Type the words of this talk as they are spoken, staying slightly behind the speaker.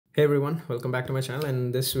Hey everyone, welcome back to my channel. And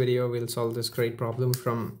in this video, we'll solve this great problem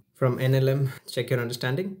from NLM. Check your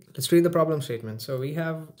understanding. Let's read the problem statement. So we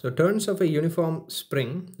have turns of a uniform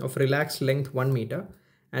spring of relaxed length 1 meter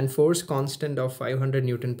and force constant of 500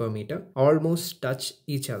 Newton per meter almost touch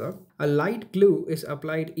each other. A light glue is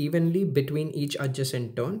applied evenly between each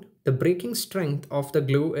adjacent turn. The breaking strength of the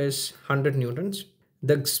glue is 100 Newtons.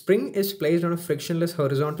 The spring is placed on a frictionless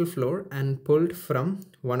horizontal floor and pulled from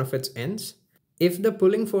one of its ends. If the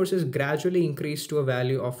pulling force is gradually increased to a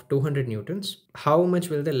value of 200 Newtons, how much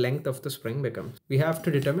will the length of the spring become? We have to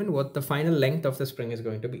determine what the final length of the spring is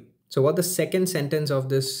going to be. So what the second sentence of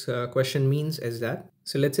this question means is that,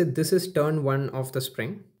 so let's say this is turn 1 of the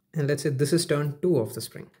spring, and let's say this is turn 2 of the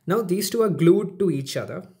spring. Now these two are glued to each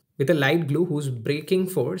other with a light glue whose breaking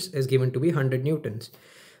force is given to be 100 Newtons.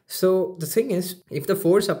 So the thing is, if the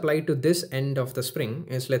force applied to this end of the spring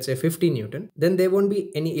is, let's say, 50 Newton, then there won't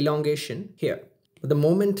be any elongation here. But the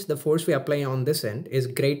moment the force we apply on this end is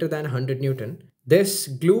greater than 100 Newton, this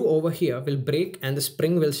glue over here will break and the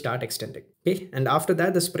spring will start extending. Okay, and after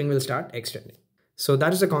that, the spring will start extending. So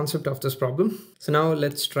that is the concept of this problem. So now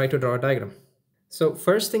let's try to draw a diagram. So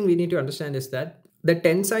first thing we need to understand is that the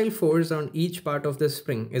tensile force on each part of the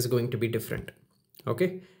spring is going to be different.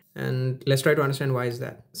 Okay. And let's try to understand why is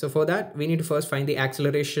that. So for that, we need to first find the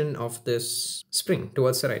acceleration of this spring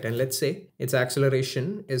towards the right. And let's say its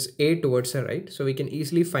acceleration is A towards the right. So we can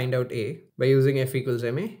easily find out A by using F equals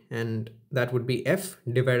ma, and that would be F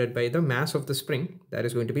divided by the mass of the spring. That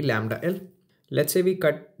is going to be lambda L. Let's say we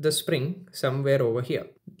cut the spring somewhere over here.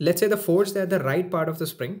 Let's say the force that the right part of the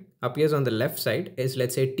spring appears on the left side is,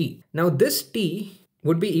 let's say, T. Now this T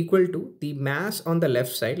would be equal to the mass on the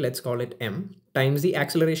left side, let's call it M, times the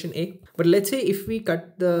acceleration A. But let's say if we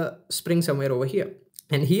cut the spring somewhere over here,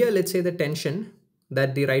 and here let's say the tension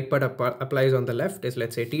that the right part applies on the left is,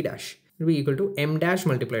 let's say, T dash, it will be equal to M dash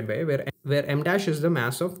multiplied by where M dash is the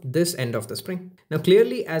mass of this end of the spring. Now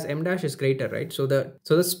clearly as M dash is greater, right? So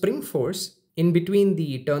the spring force in between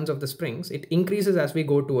the turns of the springs, it increases as we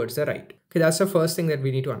go towards the right. Okay, that's the first thing that we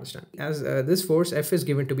need to understand. As this force F is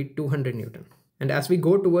given to be 200 Newton. And as we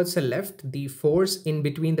go towards the left, the force in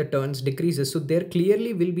between the turns decreases. So there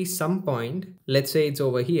clearly will be some point, let's say it's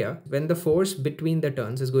over here, when the force between the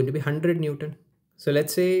turns is going to be 100 Newton. So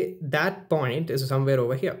let's say that point is somewhere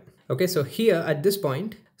over here. Okay, so here at this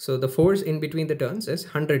point, so the force in between the turns is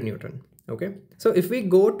 100 Newton. Okay, so if we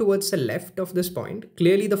go towards the left of this point,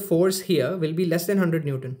 clearly the force here will be less than 100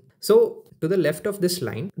 Newton. So to the left of this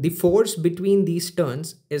line, the force between these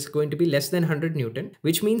turns is going to be less than 100 Newton,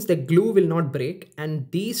 which means the glue will not break and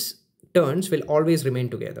these turns will always remain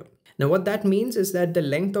together. Now what that means is that the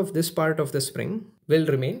length of this part of the spring will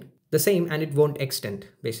remain the same and it won't extend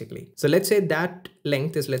basically. So let's say that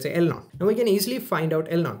length is, let's say, L0. Now we can easily find out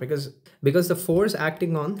L0 because the force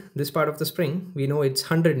acting on this part of the spring, we know it's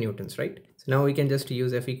 100 Newtons, right? So now we can just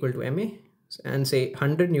use F equal to ma and say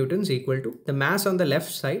 100 Newtons equal to the mass on the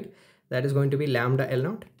left side, that is going to be lambda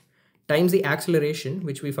L0 times the acceleration,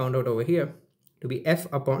 which we found out over here to be F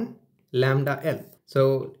upon lambda L.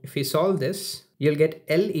 So if we solve this, you'll get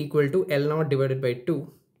L equal to L0 divided by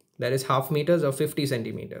 2. That is half meters or 50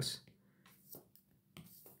 centimeters.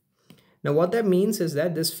 Now what that means is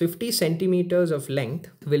that this 50 centimeters of length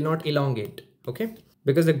will not elongate, okay?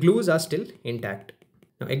 Because the glues are still intact.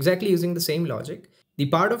 Now exactly using the same logic, the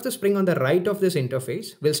part of the spring on the right of this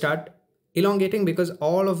interface will start elongating because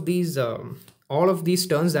all of these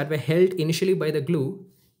turns that were held initially by the glue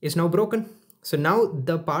is now broken. So now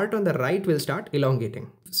the part on the right will start elongating.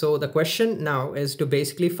 So the question now is to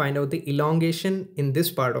basically find out the elongation in this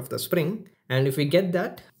part of the spring. And if we get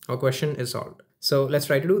that, our question is solved. So let's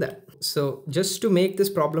try to do that. So just to make this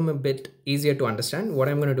problem a bit easier to understand, what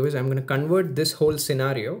I'm going to do is I'm going to convert this whole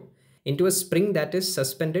scenario into a spring that is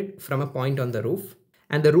suspended from a point on the roof.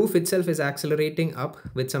 And the roof itself is accelerating up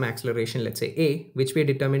with some acceleration, let's say A, which we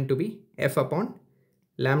determine to be F upon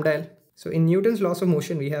lambda L. So in Newton's laws of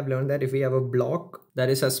motion, we have learned that if we have a block that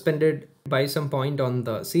is suspended by some point on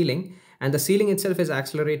the ceiling, and the ceiling itself is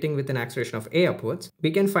accelerating with an acceleration of A upwards,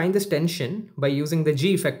 we can find this tension by using the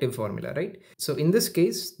G effective formula, right? So in this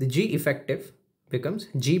case, the G effective becomes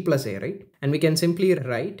G plus A, right? And we can simply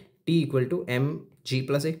write T equal to mg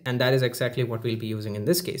plus A, and that is exactly what we'll be using in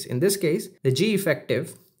this case. In this case, the G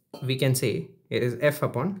effective, we can say it is F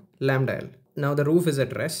upon lambda L. Now the roof is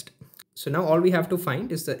at rest. So now all we have to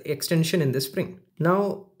find is the extension in the spring.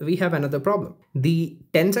 Now we have another problem. The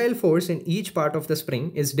tensile force in each part of the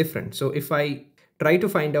spring is different. So if I try to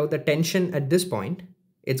find out the tension at this point,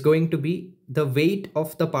 it's going to be the weight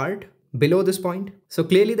of the part below this point. So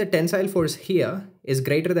clearly the tensile force here is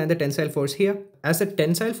greater than the tensile force here. As the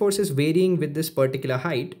tensile force is varying with this particular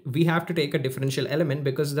height, we have to take a differential element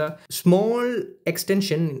because the small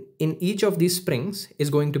extension in each of these springs is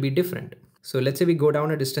going to be different. So let's say we go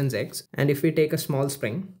down a distance x, and if we take a small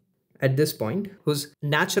spring at this point whose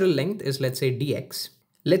natural length is, let's say, dx.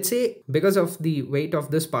 Let's say because of the weight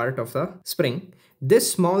of this part of the spring,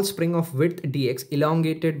 this small spring of width dx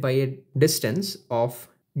elongated by a distance of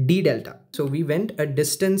d delta. So we went a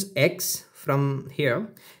distance x from here.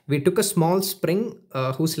 We took a small spring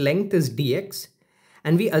whose length is dx,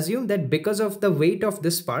 and we assume that because of the weight of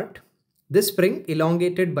this part, this spring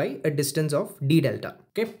elongated by a distance of d delta.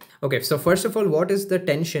 Okay, so first of all, what is the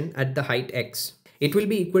tension at the height x? It will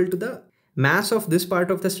be equal to the mass of this part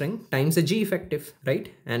of the string times the g effective,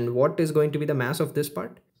 right? And what is going to be the mass of this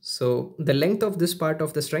part? So the length of this part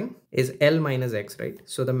of the string is L minus x, right?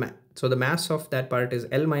 So the mass of that part is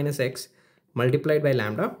L minus x multiplied by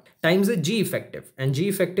lambda times the g effective, and g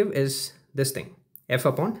effective is this thing, F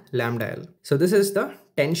upon lambda L. So this is the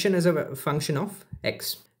tension as a function of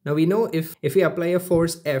x. Now we know if we apply a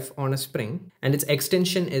force F on a spring and its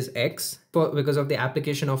extension is x because of the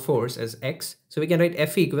application of force as x, so we can write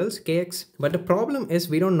F equals kx. But the problem is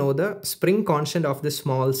we don't know the spring constant of this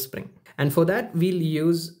small spring. And for that, we'll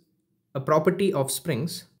use a property of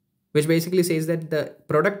springs, which basically says that the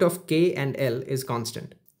product of k and L is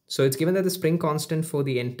constant. So it's given that the spring constant for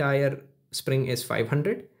the entire spring is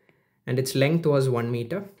 500 and its length was 1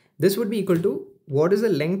 meter. This would be equal to, what is the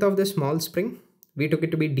length of the small spring? We took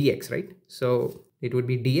it to be dx, right? So it would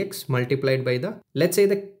be dx multiplied by the, let's say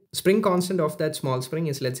the spring constant of that small spring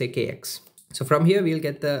is, let's say, kx. So from here, we'll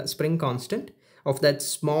get the spring constant of that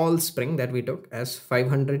small spring that we took as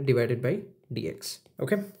 500 divided by dx.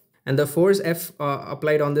 Okay. And the force F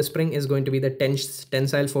applied on the spring is going to be the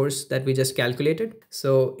tensile force that we just calculated.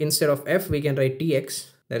 So instead of F, we can write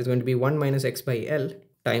Tx, that is going to be 1 minus x by L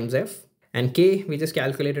times F. And K, we just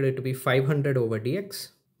calculated it to be 500 over dx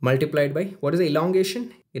multiplied by, what is the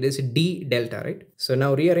elongation? It is d delta, right? So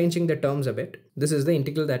now rearranging the terms a bit, this is the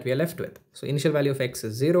integral that we are left with. So initial value of x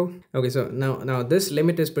is 0. Okay, so now this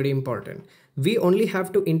limit is pretty important. We only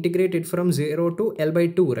have to integrate it from 0 to L by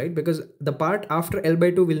 2, right? Because the part after L by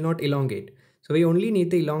 2 will not elongate. So we only need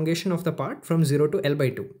the elongation of the part from 0 to L by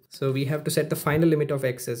 2. So we have to set the final limit of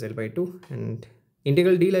x as L by 2, and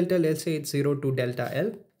integral d delta, let's say it's 0 to delta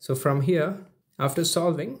L. So from here, after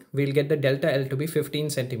solving, we'll get the delta L to be 15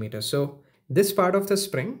 centimeters. So this part of the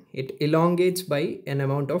spring, it elongates by an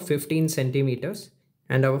amount of 15 centimeters,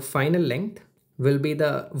 and our final length will be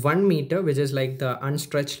the 1 meter, which is like the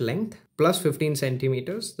unstretched length, plus 15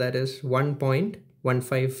 centimeters, that is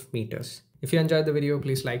 1.15 meters. If you enjoyed the video,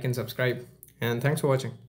 please like and subscribe, and thanks for watching.